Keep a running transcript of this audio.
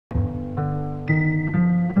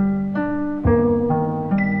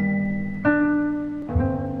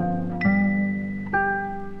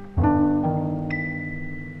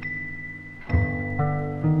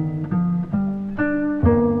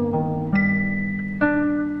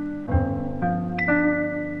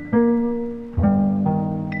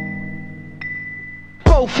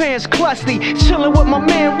fans clusty, chillin' with my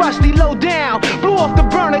man Rusty, low down, blew off the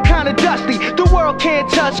burner kinda dusty. The world can't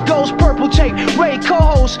touch Ghost, Purple Jake, Ray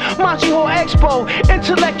co-host, Monty Hall expo,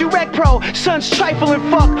 intellect direct pro, son's trifling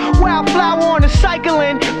fuck, wildflower on the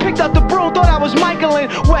cycling, picked up the brew, thought I was Michaelin,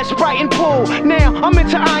 West Brighton pool, now I'm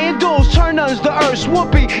into iron duels, Turn-ons the Earth,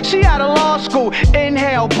 whoopee, she out of law school,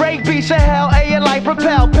 inhale, break beats of hell, like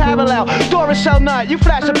propel, parallel, Duracell nut, you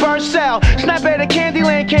flash a burn cell, snap at the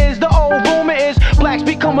Candyland kids, the old rumor is blacks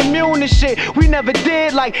become immune to shit we never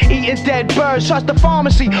did, like eating dead birds, trust the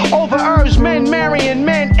pharmacy, over herbs, men marrying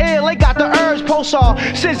men ill, they got the herbs, pulse off,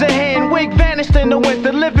 scissor hand, wig vanished in the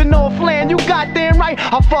winter, living off land, you goddamn right,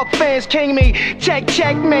 I fuck fans, king me,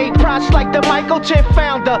 checkmate, props like the microchip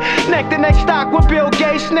founder, neck to neck stock with Bill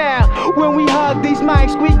Gates now, when we hug these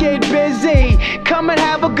mics we get busy, come and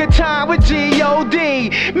have a good time with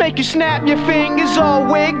G.O.D. Make you snap your fingers or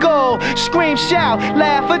wiggle, scream, shout,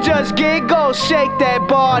 laugh or just giggle, shake that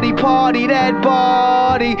body, party that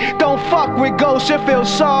body, don't fuck with ghosts, you feel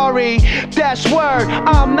sorry, that's word,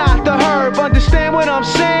 I'm not the herb, understand what I'm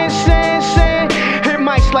saying, hit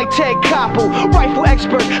mics like Ted Koppel, rifle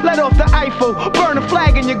expert, let off the Eiffel, burn a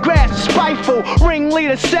flag in your grass, spiteful,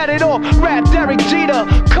 ringleader, set it off, rap Derek Jeter,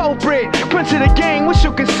 culprit, prince of the gang, wish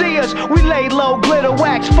you could see us, we lay low, glitter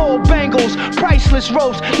wax, full bangles, priceless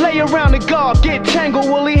ropes, lay around the guard, get tangled,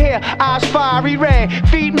 woolly hair, eyes fiery red,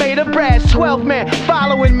 feet made of brass, 12 men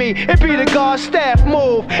following me, it be the guard staff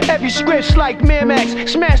move, every script's like Miramax,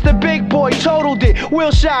 smashed the big boy, totaled it,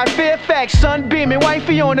 Wilshire, Fairfax, sun beaming,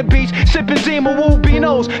 wifey on the beach, sipping Zima,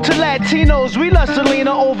 Woobinos, to Latinos, we love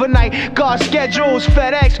Selena overnight, guard schedules,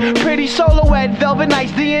 FedEx, pretty solo at Velvet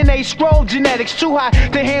Nights, DNA scroll, genetics, too hot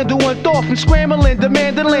to handle one thought from scrambling, the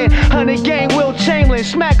mandolin, 100 gang, Will Chamberlain,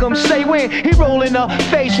 smack him, say when, he rolling up,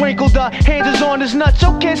 face wrinkled up, hands is on his nuts,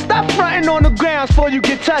 yo kid, stop fronting on the grounds before you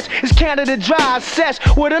get touched, it's Canada dry, sesh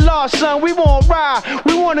with a law son, we won't ride,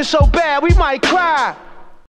 we want it so bad, we might cry.